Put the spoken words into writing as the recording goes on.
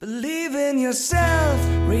Believe in yourself,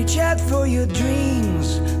 reach out for your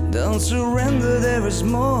dreams. Don't surrender, there is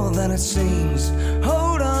more than it seems.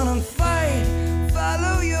 Hold on and fight,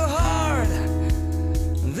 follow your heart.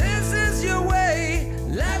 This is your way,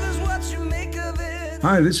 life is what you make of it.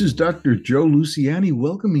 Hi, this is Dr. Joe Luciani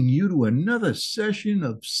welcoming you to another session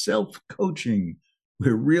of self-coaching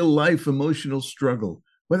where real-life emotional struggle,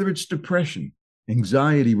 whether it's depression,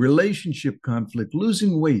 anxiety, relationship conflict,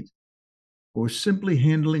 losing weight, or simply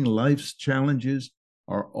handling life's challenges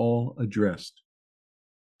are all addressed.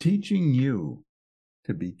 Teaching you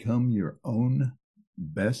to become your own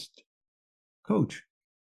best coach.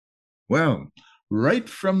 Well, right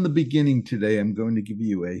from the beginning today, I'm going to give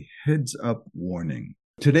you a heads up warning.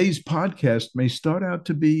 Today's podcast may start out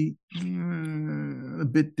to be a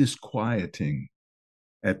bit disquieting.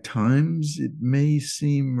 At times, it may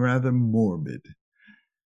seem rather morbid.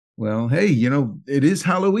 Well, hey, it is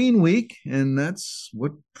Halloween week, and that's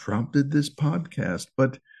what prompted this podcast.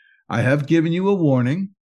 But I have given you a warning,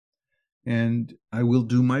 and I will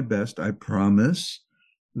do my best. I promise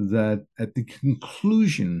that at the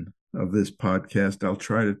conclusion of this podcast, I'll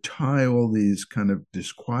try to tie all these kind of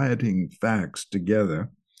disquieting facts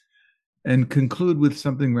together and conclude with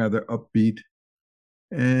something rather upbeat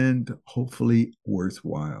and hopefully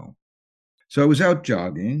worthwhile. So I was out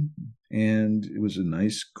jogging, and it was a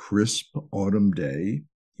nice, crisp autumn day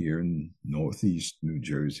here in northeast New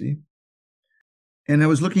Jersey. And I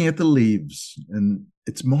was looking at the leaves, and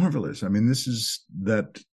it's marvelous. I mean, this is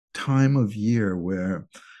that time of year where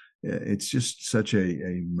it's just such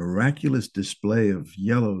a miraculous display of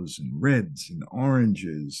yellows and reds and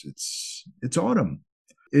oranges. It's autumn.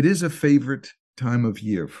 It is a favorite time of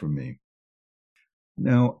year for me.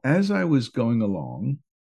 Now, as I was going along,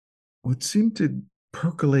 what seemed to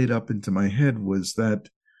percolate up into my head was that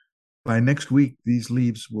by next week, these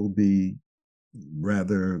leaves will be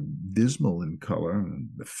rather dismal in color,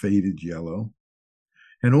 the faded yellow,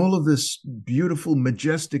 and all of this beautiful,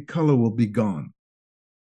 majestic color will be gone.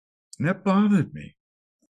 And that bothered me.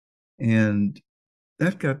 And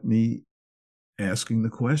that got me asking the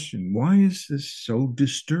question, why is this so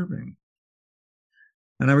disturbing?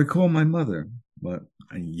 And I recall my mother. But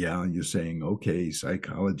yeah, you're saying, okay,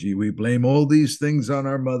 psychology, we blame all these things on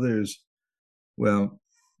our mothers. Well,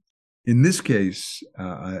 in this case,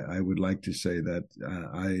 I would like to say that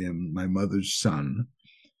I am my mother's son.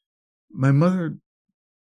 My mother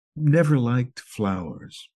never liked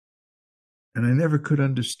flowers, and I never could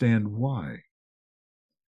understand why.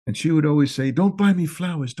 And she would always say, don't buy me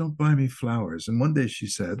flowers, don't buy me flowers. And one day she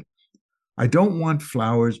said, I don't want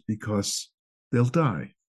flowers because they'll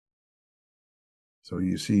die. So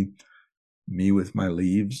you see me with my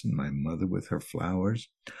leaves and my mother with her flowers.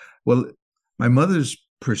 Well, my mother's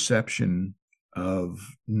perception of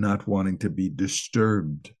not wanting to be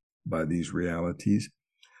disturbed by these realities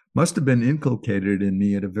must have been inculcated in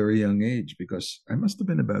me at a very young age, because I must have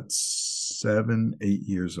been about 7, 8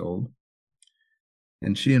 years old.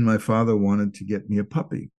 And she and my father wanted to get me a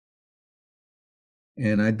puppy.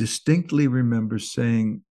 And I distinctly remember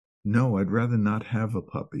saying, no, I'd rather not have a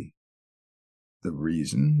puppy. The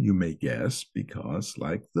reason, you may guess, because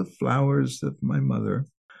like the flowers of my mother,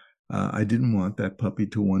 I didn't want that puppy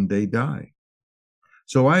to one day die.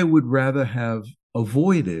 So I would rather have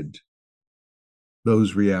avoided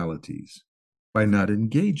those realities by not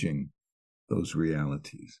engaging those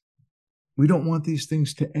realities. We don't want these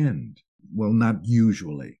things to end. Well, not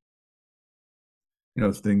usually.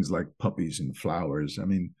 Things like puppies and flowers. I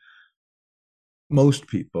mean, most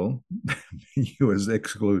people, yours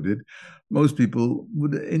excluded, most people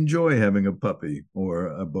would enjoy having a puppy or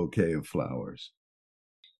a bouquet of flowers.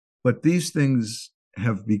 But these things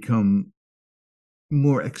have become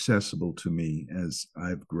more accessible to me as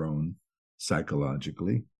I've grown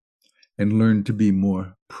psychologically and learned to be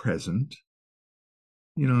more present.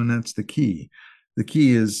 And that's the key. The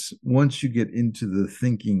key is once you get into the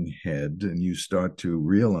thinking head and you start to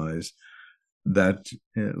realize that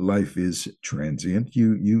life is transient,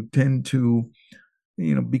 you tend to,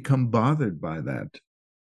 become bothered by that.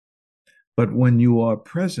 But when you are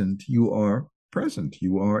present, you are present.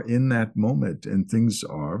 You are in that moment, and things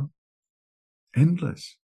are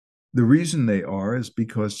endless. The reason they are is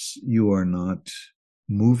because you are not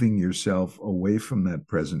moving yourself away from that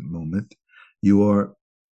present moment. You are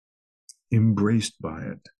embraced by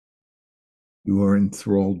it. You are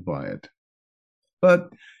enthralled by it.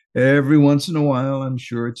 But every once in a while, I'm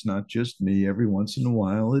sure it's not just me, every once in a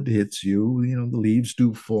while it hits you, the leaves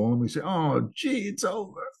do fall, and we say, oh, gee, it's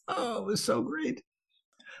over. Oh, it was so great.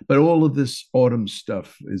 But all of this autumn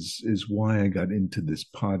stuff is why I got into this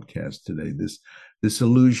podcast today. This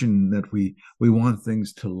illusion that we want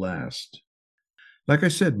things to last. Like I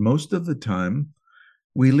said, most of the time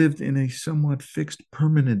we lived in a somewhat fixed,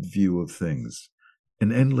 permanent view of things,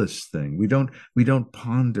 an endless thing. We don't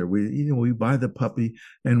ponder. We buy the puppy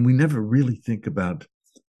and we never really think about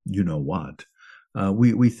what.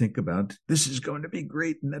 We think about this is going to be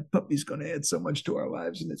great, and that puppy's going to add so much to our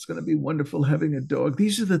lives, and it's going to be wonderful having a dog.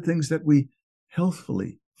 These are the things that we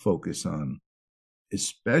healthfully focus on,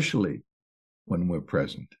 especially when we're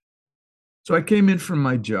present. So I came in from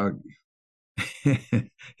my jog.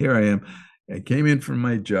 Here I am. I came in from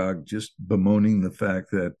my jog, just bemoaning the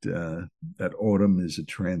fact that that autumn is a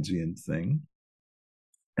transient thing,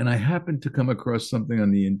 and I happened to come across something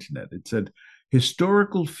on the internet. It said,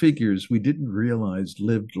 historical figures we didn't realize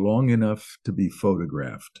lived long enough to be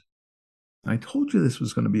photographed. I told you this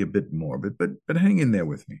was going to be a bit morbid, but hang in there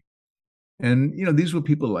with me. And, these were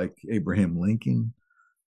people like Abraham Lincoln,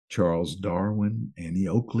 Charles Darwin, Annie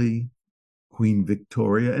Oakley, Queen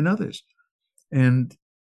Victoria, and others. And,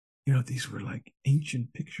 these were like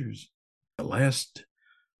ancient pictures. The last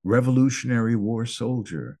Revolutionary War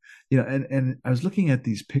soldier, and I was looking at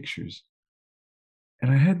these pictures and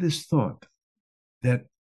I had this thought that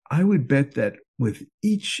I would bet that with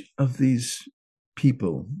each of these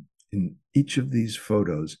people in each of these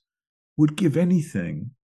photos would give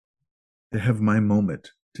anything to have my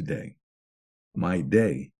moment today, my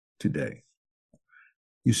day today.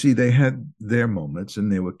 You see, they had their moments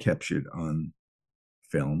and they were captured on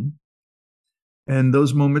film, and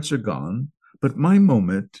those moments are gone. But my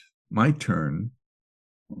moment, my turn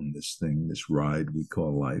on this thing, this ride we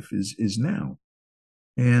call life, is now.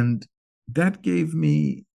 And that gave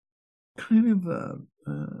me kind of a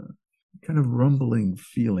rumbling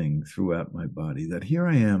feeling throughout my body that here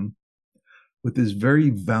I am with this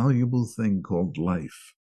very valuable thing called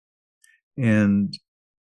life, and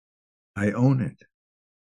I own it.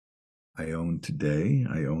 I own today.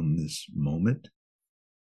 I own this moment.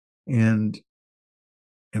 And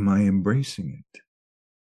am I embracing it?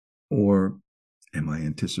 Or am I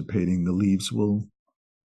anticipating the leaves will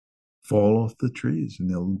fall off the trees and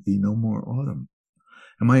there'll be no more autumn?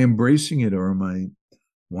 Am I embracing it, or am I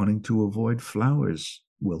wanting to avoid flowers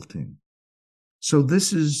wilting? So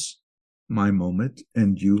this is my moment,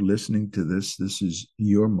 and you listening to this is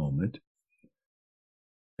your moment.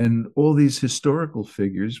 And all these historical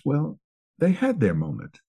figures, well, they had their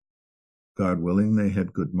moment. God willing, they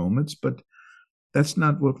had good moments, but that's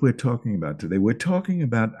not what we're talking about today. We're talking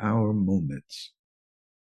about our moments,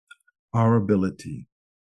 our ability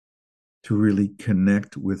to really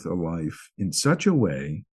connect with a life in such a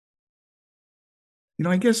way.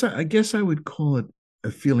 I guess I would call it a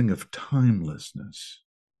feeling of timelessness.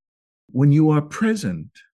 When you are present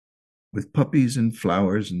with puppies and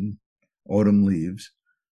flowers and autumn leaves,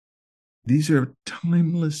 these are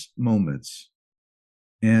timeless moments.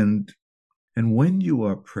 And when you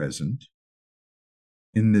are present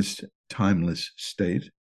in this timeless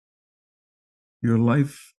state, your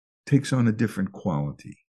life takes on a different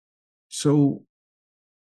quality. So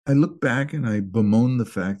I look back and I bemoan the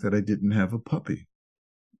fact that I didn't have a puppy,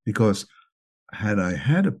 because had I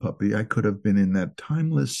had a puppy, I could have been in that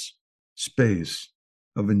timeless space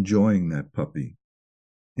of enjoying that puppy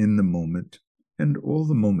in the moment and all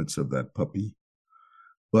the moments of that puppy.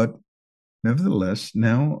 But nevertheless,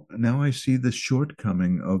 now I see the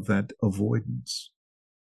shortcoming of that avoidance.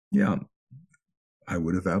 Yeah, I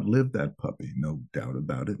would have outlived that puppy, no doubt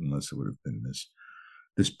about it, unless it would have been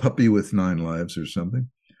this puppy with 9 lives or something.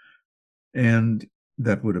 And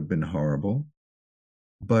that would have been horrible.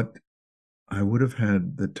 But I would have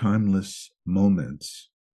had the timeless moments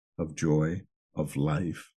of joy, of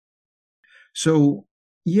life. So,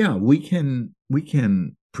 yeah, we can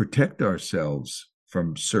protect ourselves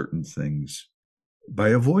from certain things by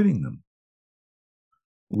avoiding them.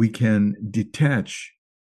 We can detach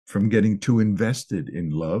from getting too invested in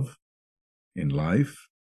love, in life,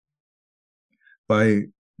 by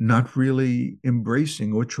not really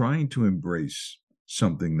embracing or trying to embrace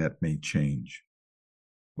something that may change,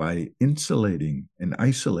 by insulating and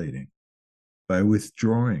isolating, by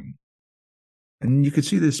withdrawing. And you can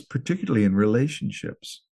see this particularly in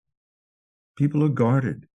relationships. People are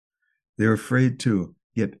guarded. They're afraid to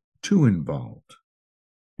get too involved.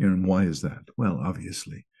 And why is that? Well,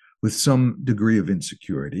 obviously, with some degree of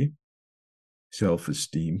insecurity,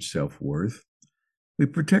 self-esteem, self-worth, we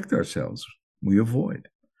protect ourselves. We avoid.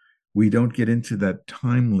 We don't get into that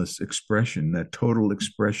timeless expression, that total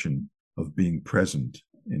expression of being present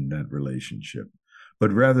in that relationship,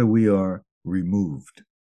 but rather we are removed,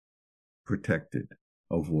 protected,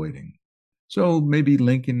 avoiding. So maybe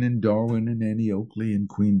Lincoln and Darwin and Annie Oakley and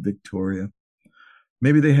Queen Victoria,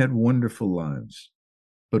 maybe they had wonderful lives,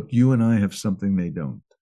 but you and I have something they don't.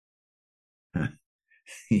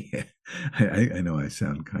 Yeah, I know I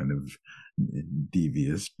sound kind of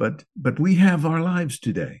devious, but we have our lives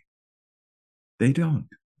today. They don't.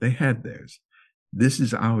 They had theirs. This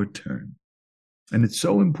is our turn. And it's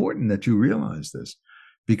so important that you realize this,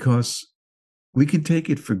 because we can take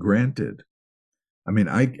it for granted. I mean,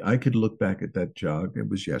 I could look back at that jog, it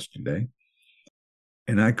was yesterday,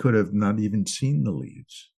 and I could have not even seen the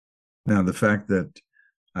leaves. Now, the fact that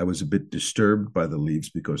I was a bit disturbed by the leaves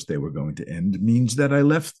because they were going to end means that I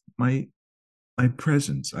left my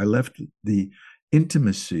presence. I left the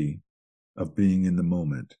intimacy of being in the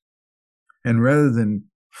moment. And rather than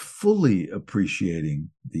fully appreciating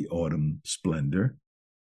the autumn splendor,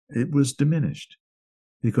 it was diminished.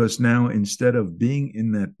 Because now, instead of being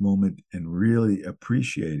in that moment and really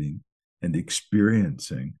appreciating and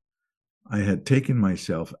experiencing, I had taken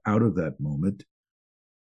myself out of that moment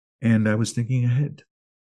and I was thinking ahead.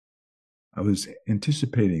 I was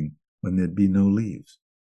anticipating when there'd be no leaves.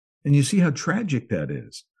 And you see how tragic that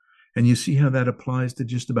is. And you see how that applies to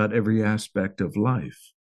just about every aspect of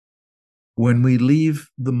life. When we leave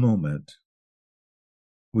the moment,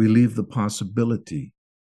 we leave the possibility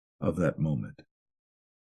of that moment.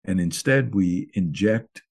 And instead, we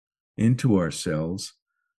inject into ourselves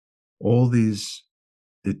all these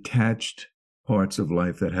detached parts of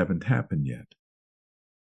life that haven't happened yet.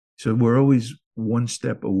 So we're always one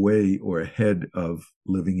step away or ahead of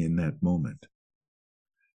living in that moment.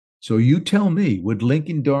 So you tell me, would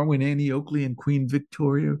Lincoln, Darwin, Annie Oakley, and Queen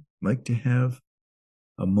Victoria like to have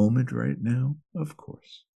a moment right now? Of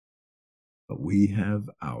course. But we have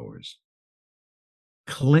ours.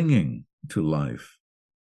 Clinging to life,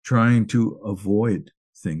 trying to avoid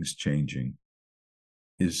things changing,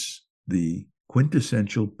 is the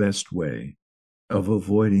quintessential best way of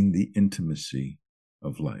avoiding the intimacy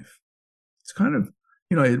of life. It's kind of,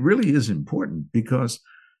 it really is important because,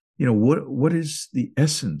 what is the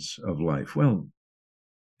essence of life? Well,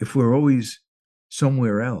 if we're always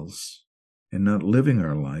somewhere else and not living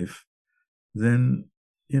our life, then,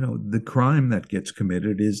 the crime that gets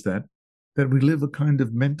committed is that we live a kind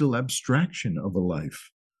of mental abstraction of a life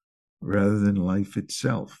rather than life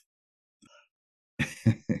itself.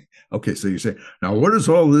 Okay, so you say, now what does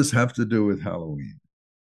all this have to do with Halloween?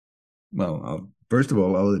 Well, first of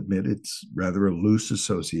all, I'll admit it's rather a loose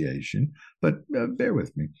association, but bear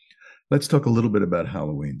with me. Let's talk a little bit about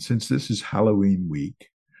Halloween. Since this is Halloween week,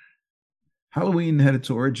 Halloween had its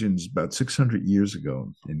origins about 600 years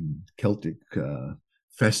ago in Celtic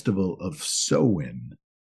festival of Samhain,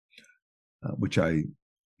 which I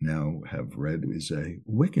now have read is a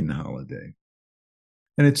Wiccan holiday.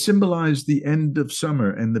 And it symbolized the end of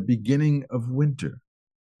summer and the beginning of winter.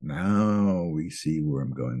 Now we see where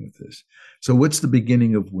I'm going with this. So what's the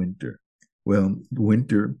beginning of winter? Well,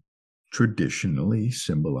 winter traditionally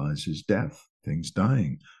symbolizes death, things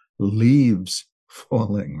dying, leaves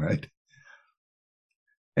falling, right?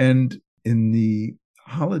 And in the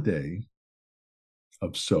holiday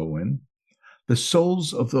of Samhain, the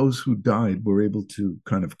souls of those who died were able to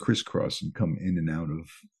kind of crisscross and come in and out of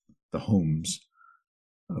the homes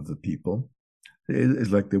of the people.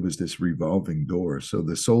 It's like there was this revolving door. So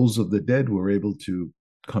the souls of the dead were able to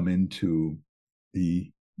come into the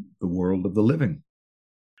world of the living.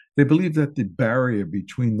 They believed that the barrier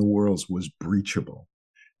between the worlds was breachable.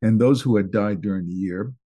 And those who had died during the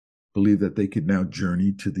year believed that they could now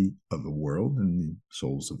journey to the other world, and the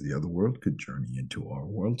souls of the other world could journey into our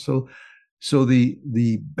world. So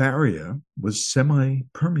the barrier was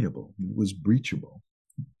semi-permeable. It was breachable.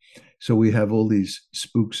 So we have all these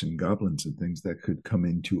spooks and goblins and things that could come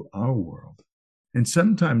into our world. And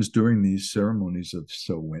sometimes during these ceremonies of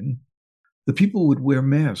Samhain, the people would wear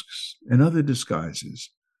masks and other disguises.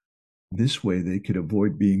 This way they could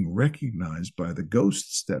avoid being recognized by the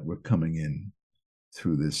ghosts that were coming in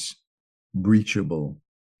through this breachable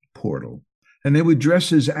portal. And they would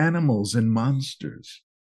dress as animals and monsters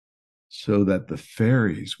so that the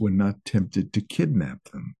fairies were not tempted to kidnap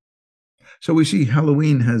them. So we see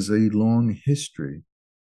Halloween has a long history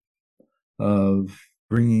of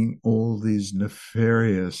bringing all these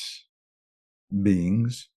nefarious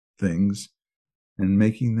beings, things, and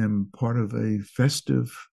making them part of a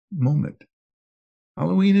festive moment.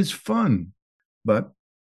 Halloween is fun, but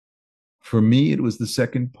for me, it was the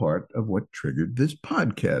second part of what triggered this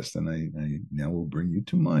podcast, and I now will bring you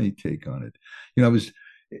to my take on it. I was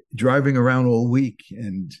driving around all week,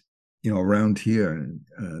 and around here,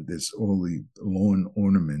 there's all the lawn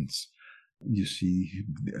ornaments You see,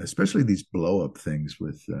 especially these blow-up things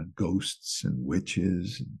with ghosts and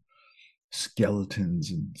witches and skeletons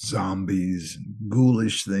and zombies and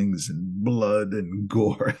ghoulish things and blood and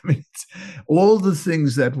gore. I mean, it's all the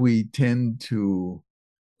things that we tend to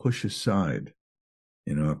push aside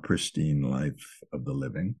in our pristine life of the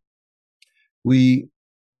living. We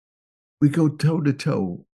go toe to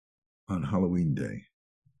toe on Halloween Day,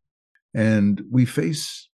 and we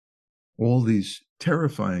face all these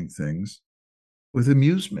terrifying things with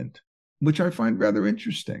amusement, which I find rather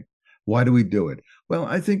interesting. Why do we do it? Well,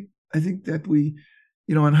 I think that we,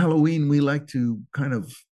 on Halloween, we like to kind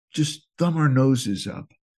of just thumb our noses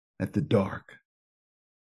up at the dark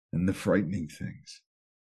and the frightening things.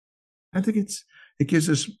 I think it gives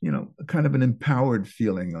us, a kind of an empowered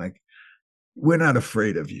feeling, like we're not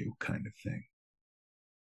afraid of you kind of thing.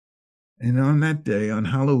 And on that day, on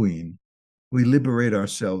Halloween, we liberate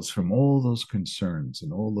ourselves from all those concerns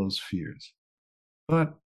and all those fears.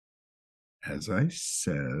 But as I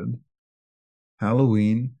said,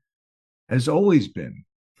 Halloween has always been,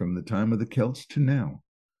 from the time of the Celts to now,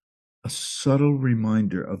 a subtle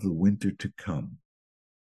reminder of the winter to come.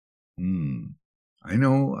 I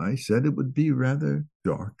know I said it would be rather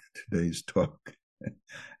dark, today's talk,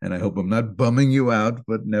 and I hope I'm not bumming you out,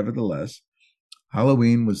 but nevertheless,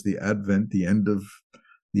 Halloween was the advent, the end of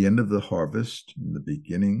the harvest, the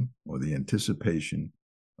beginning or the anticipation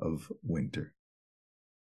of winter.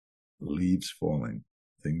 Leaves falling,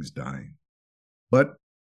 things dying. But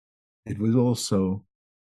it was also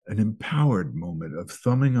an empowered moment of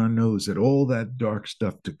thumbing our nose at all that dark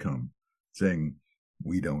stuff to come, saying,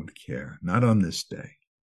 we don't care, not on this day.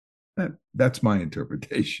 That's my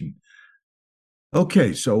interpretation.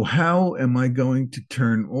 Okay, so how am I going to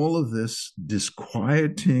turn all of this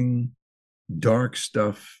disquieting, dark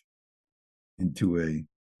stuff into a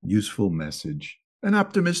useful message, an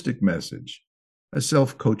optimistic message, a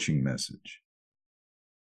self-coaching message?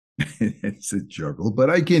 It's a juggle, but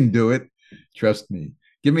I can do it. Trust me.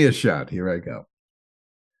 Give me a shot. Here I go.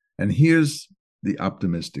 And here's the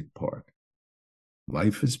optimistic part.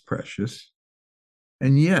 Life is precious.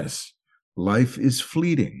 And yes, life is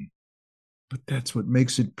fleeting. But that's what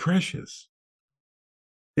makes it precious.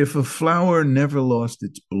 If a flower never lost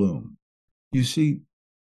its bloom, you see,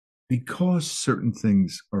 because certain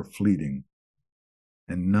things are fleeting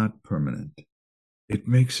and not permanent, it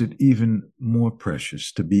makes it even more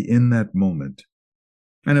precious to be in that moment.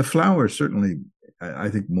 And a flower certainly, I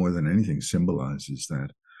think more than anything, symbolizes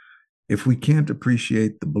that. If we can't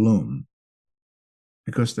appreciate the bloom,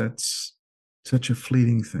 because that's such a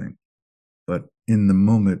fleeting thing, but in the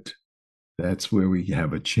moment, that's where we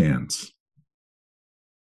have a chance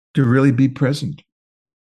to really be present.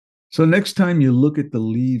 So next time you look at the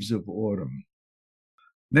leaves of autumn,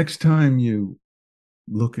 next time you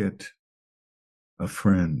look at a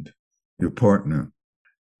friend, your partner,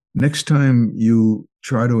 next time you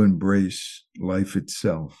try to embrace life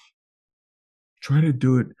itself, try to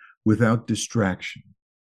do it without distraction,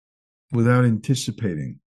 without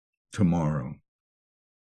anticipating tomorrow,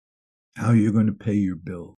 how you're going to pay your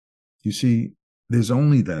bill. You see, there's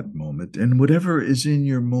only that moment, and whatever is in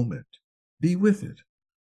your moment, be with it.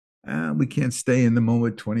 We can't stay in the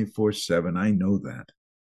moment 24/7. I know that.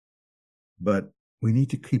 But we need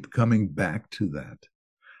to keep coming back to that.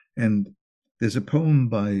 And there's a poem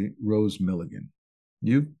by Rose Milligan.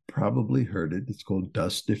 You've probably heard it. It's called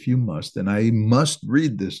Dust If You Must. And I must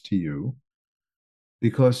read this to you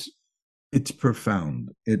because it's profound.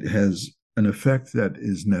 It has an effect that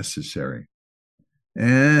is necessary.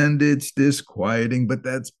 And it's disquieting, but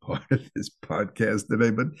that's part of this podcast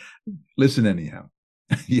today. But listen anyhow.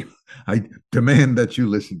 I demand that you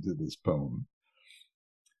listen to this poem.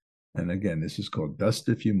 And again, this is called Dust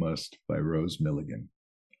If You Must by Rose Milligan.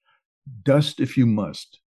 Dust if you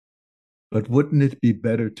must, but wouldn't it be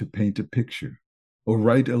better to paint a picture, or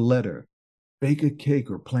write a letter, bake a cake,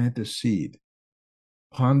 or plant a seed?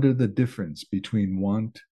 Ponder the difference between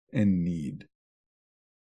want and need.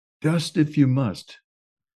 Dust if you must,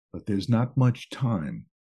 but there's not much time.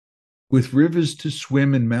 With rivers to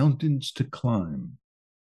swim and mountains to climb,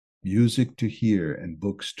 music to hear and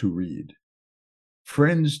books to read,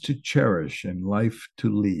 friends to cherish and life to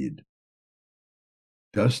lead.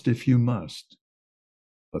 Dust if you must,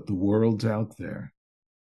 but the world's out there.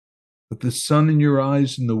 With the sun in your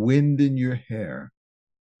eyes and the wind in your hair,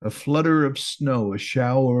 a flutter of snow, a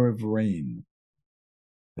shower of rain,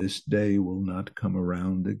 this day will not come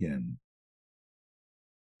around again.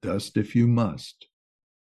 Dust if you must,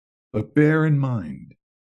 but bear in mind,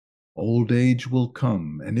 old age will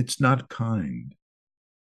come and it's not kind.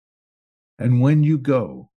 And when you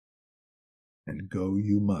go, and go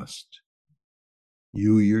you must,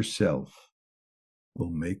 you yourself will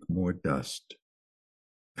make more dust.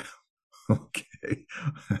 Okay.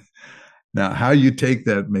 Now, how you take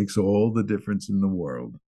that makes all the difference in the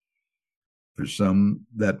world. For some,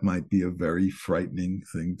 that might be a very frightening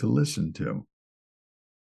thing to listen to.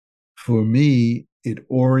 For me, it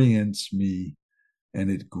orients me and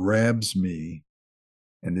it grabs me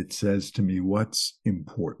and it says to me, what's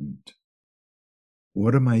important?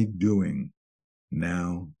 What am I doing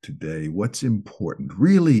now, today? What's important,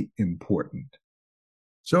 really important?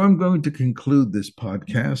 So I'm going to conclude this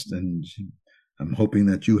podcast, and I'm hoping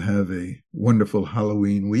that you have a wonderful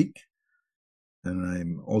Halloween week. And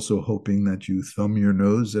I'm also hoping that you thumb your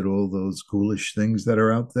nose at all those ghoulish things that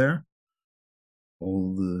are out there,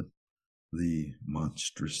 all the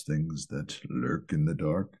monstrous things that lurk in the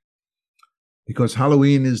dark. Because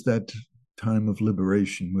Halloween is that time of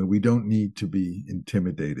liberation where we don't need to be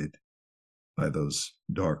intimidated by those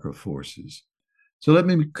darker forces. So let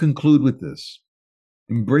me conclude with this.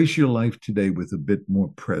 Embrace your life today with a bit more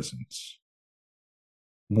presence,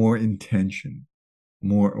 more intention,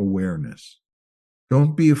 more awareness.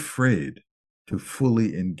 Don't be afraid to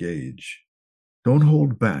fully engage. Don't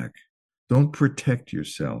hold back. Don't protect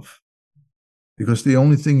yourself, because the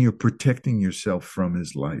only thing you're protecting yourself from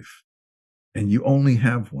is life. And you only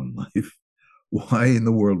have one life. Why in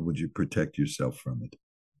the world would you protect yourself from it?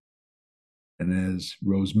 And as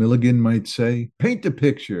Rose Milligan might say, paint a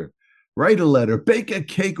picture, write a letter, bake a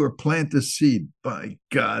cake, or plant a seed. By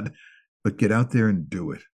God, but get out there and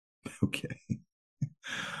do it. Okay.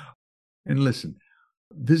 And listen,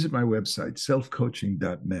 visit my website,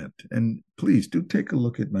 selfcoaching.net. And please do take a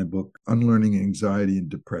look at my book, Unlearning Anxiety and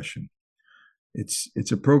Depression.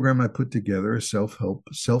 It's a program I put together, a self-help,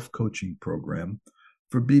 self-coaching program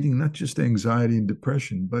for beating not just anxiety and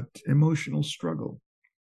depression, but emotional struggle.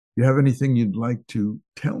 If you have anything you'd like to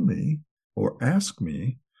tell me or ask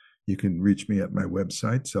me, you can reach me at my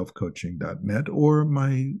website, selfcoaching.net, or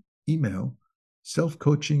my email,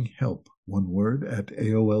 selfcoachinghelp, one word, at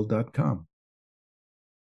AOL.com.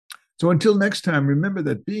 So until next time, remember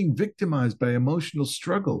that being victimized by emotional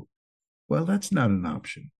struggle, well, that's not an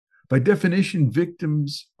option. By definition,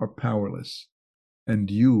 victims are powerless, and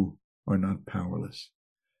you are not powerless.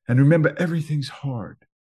 And remember, everything's hard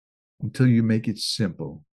until you make it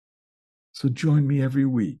simple. So join me every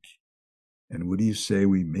week. And what do you say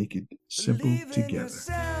we make it simple Believe in together?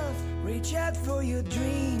 yourself, reach out for your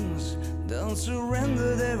dreams. Don't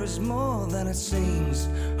surrender, there is more than it seems.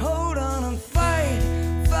 Hold on and fight,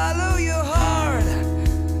 follow your heart.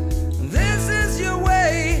 This is your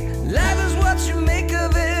way, life is what you make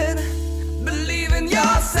of it. Believe in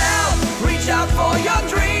yourself, reach out for your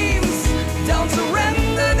dreams. Don't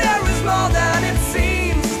surrender, there is more than it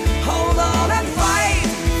seems. Hold on and fight,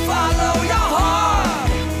 follow your heart.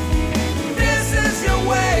 This is your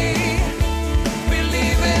way.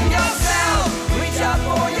 Believe in yourself, reach out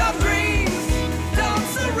for your dreams. Don't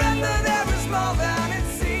surrender, there is more than it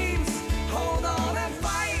seems. Hold on and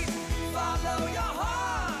fight, follow your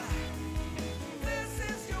heart. This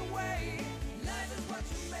is your way, life is what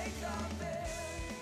you make of it.